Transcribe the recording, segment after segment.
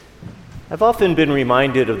I've often been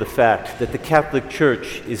reminded of the fact that the Catholic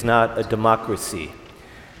Church is not a democracy.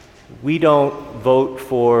 We don't vote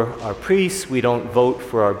for our priests, we don't vote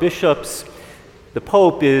for our bishops. The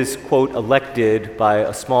Pope is, quote, elected by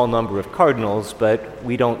a small number of cardinals, but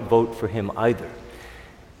we don't vote for him either.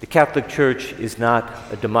 The Catholic Church is not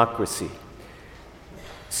a democracy.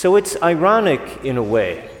 So it's ironic, in a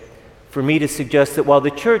way, for me to suggest that while the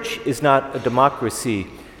Church is not a democracy,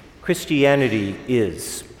 Christianity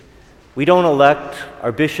is. We don't elect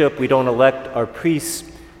our bishop, we don't elect our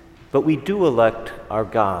priests, but we do elect our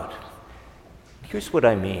God. Here's what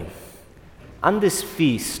I mean. On this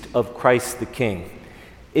feast of Christ the King,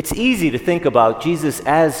 it's easy to think about Jesus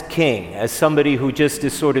as king, as somebody who just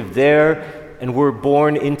is sort of there, and we're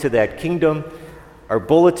born into that kingdom. Our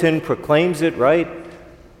bulletin proclaims it, right?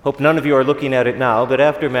 Hope none of you are looking at it now, but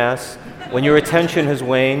after Mass, when your attention has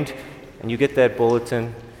waned and you get that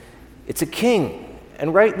bulletin, it's a king.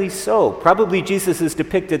 And rightly so. Probably Jesus is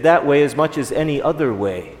depicted that way as much as any other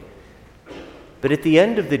way. But at the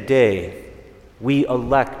end of the day, we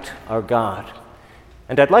elect our God.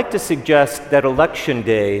 And I'd like to suggest that Election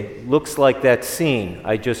Day looks like that scene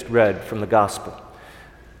I just read from the Gospel.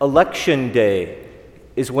 Election Day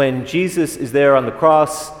is when Jesus is there on the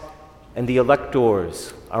cross and the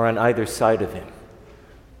electors are on either side of him.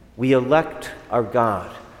 We elect our God,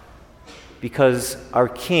 because our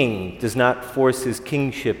King does not force his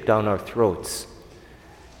kingship down our throats.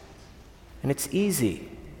 And it's easy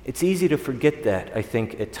to forget that, I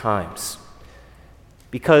think, at times.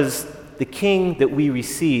 Because the King that we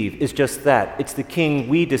receive is just that. It's the King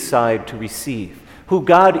we decide to receive. Who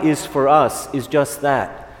God is for us is just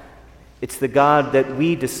that. It's the God that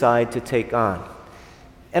we decide to take on.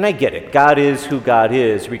 And I get it. God is who God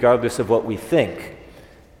is, regardless of what we think.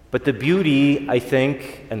 But the beauty, I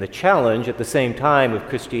think, and the challenge at the same time of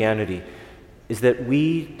Christianity is that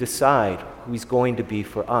we decide who he's going to be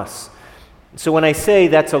for us. So when I say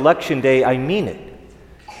that's Election Day, I mean it.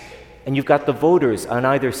 And you've got the voters on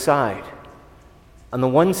either side. On the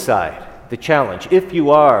one side, the challenge. If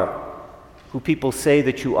you are who people say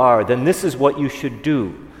that you are, then this is what you should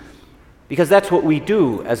do. Because that's what we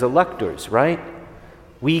do as electors, right?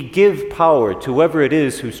 We give power to whoever it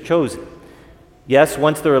is who's chosen. Yes,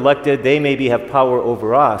 once they're elected, they maybe have power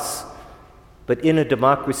over us, but in a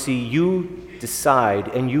democracy, you decide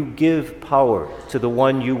and you give power to the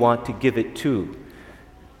one you want to give it to.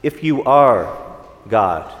 If you are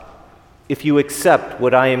God, if you accept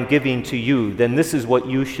what I am giving to you, then this is what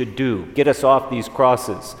you should do. Get us off these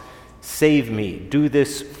crosses. Save me. Do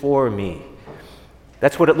this for me.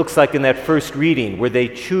 That's what it looks like in that first reading where they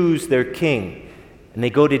choose their king and they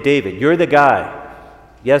go to David. You're the guy.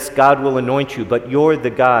 Yes, God will anoint you, but you're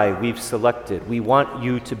the guy we've selected. We want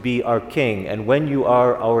you to be our king, and when you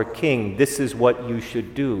are our king, this is what you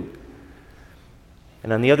should do.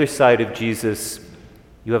 And on the other side of Jesus,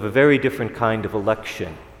 you have a very different kind of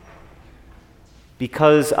election.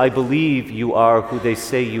 Because I believe you are who they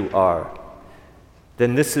say you are,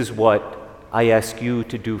 then this is what I ask you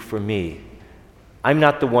to do for me. I'm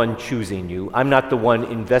not the one choosing you. I'm not the one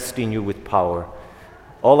investing you with power.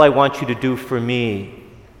 All I want you to do for me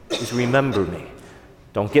is remember me.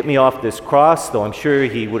 Don't get me off this cross, though I'm sure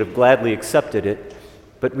he would have gladly accepted it,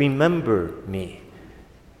 but remember me.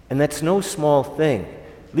 And that's no small thing.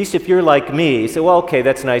 At least if you're like me, you say, well, okay,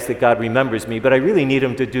 that's nice that God remembers me, but I really need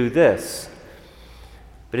him to do this.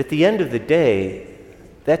 But at the end of the day,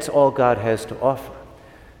 that's all God has to offer.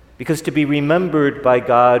 Because to be remembered by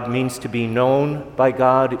God means to be known by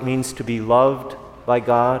God, it means to be loved by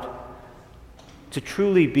God. To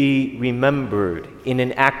truly be remembered in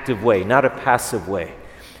an active way, not a passive way.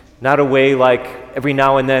 Not a way like every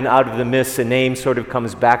now and then out of the mist a name sort of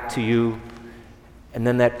comes back to you and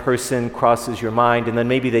then that person crosses your mind and then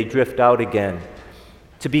maybe they drift out again.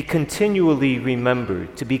 To be continually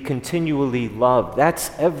remembered, to be continually loved,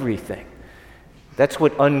 that's everything. That's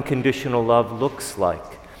what unconditional love looks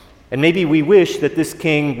like. And maybe we wish that this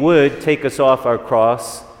king would take us off our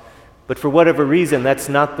cross, but for whatever reason, that's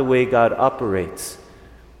not the way God operates.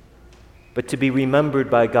 But to be remembered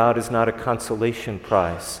by God is not a consolation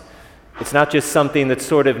prize. It's not just something that's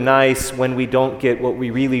sort of nice when we don't get what we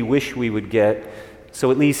really wish we would get.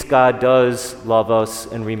 So at least God does love us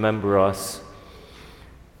and remember us.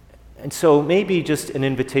 And so maybe just an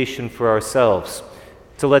invitation for ourselves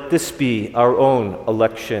to let this be our own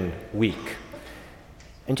election week.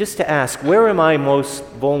 And just to ask, where am I most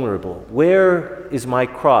vulnerable? Where is my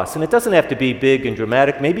cross? And it doesn't have to be big and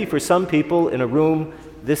dramatic. Maybe for some people in a room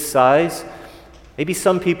this size, maybe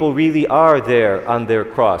some people really are there on their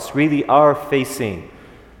cross, really are facing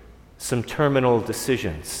some terminal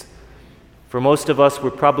decisions. For most of us,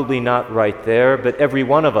 we're probably not right there, but every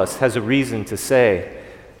one of us has a reason to say,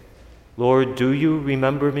 Lord, do you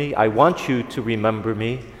remember me? I want you to remember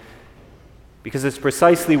me. Because it's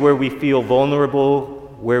precisely where we feel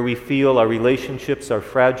vulnerable, where we feel our relationships are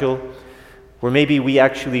fragile, where maybe we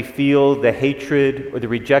actually feel the hatred or the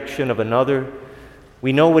rejection of another.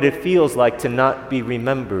 We know what it feels like to not be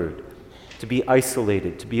remembered, to be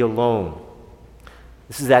isolated, to be alone.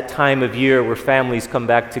 This is that time of year where families come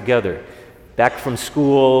back together, back from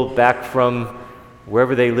school, back from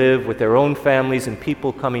wherever they live with their own families and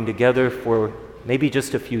people coming together for maybe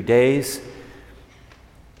just a few days.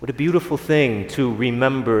 What a beautiful thing to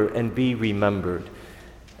remember and be remembered,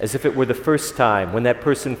 as if it were the first time, when that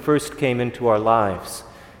person first came into our lives.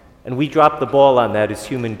 And we drop the ball on that as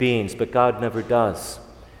human beings, but God never does.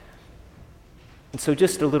 And so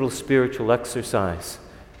just a little spiritual exercise.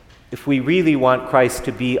 If we really want Christ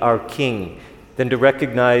to be our King, then to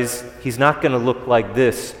recognize He's not going to look like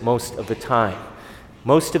this most of the time.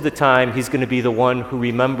 Most of the time, He's going to be the one who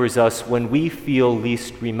remembers us when we feel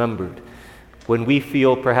least remembered, when we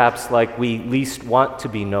feel perhaps like we least want to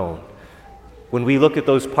be known, when we look at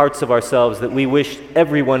those parts of ourselves that we wish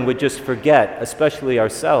everyone would just forget, especially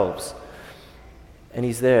ourselves. And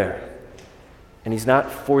He's there. And He's not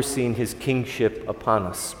forcing His kingship upon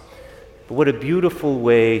us. But what a beautiful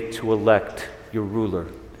way to elect your ruler.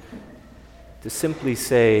 To simply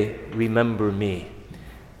say, remember me.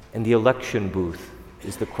 And the election booth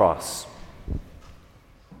is the cross.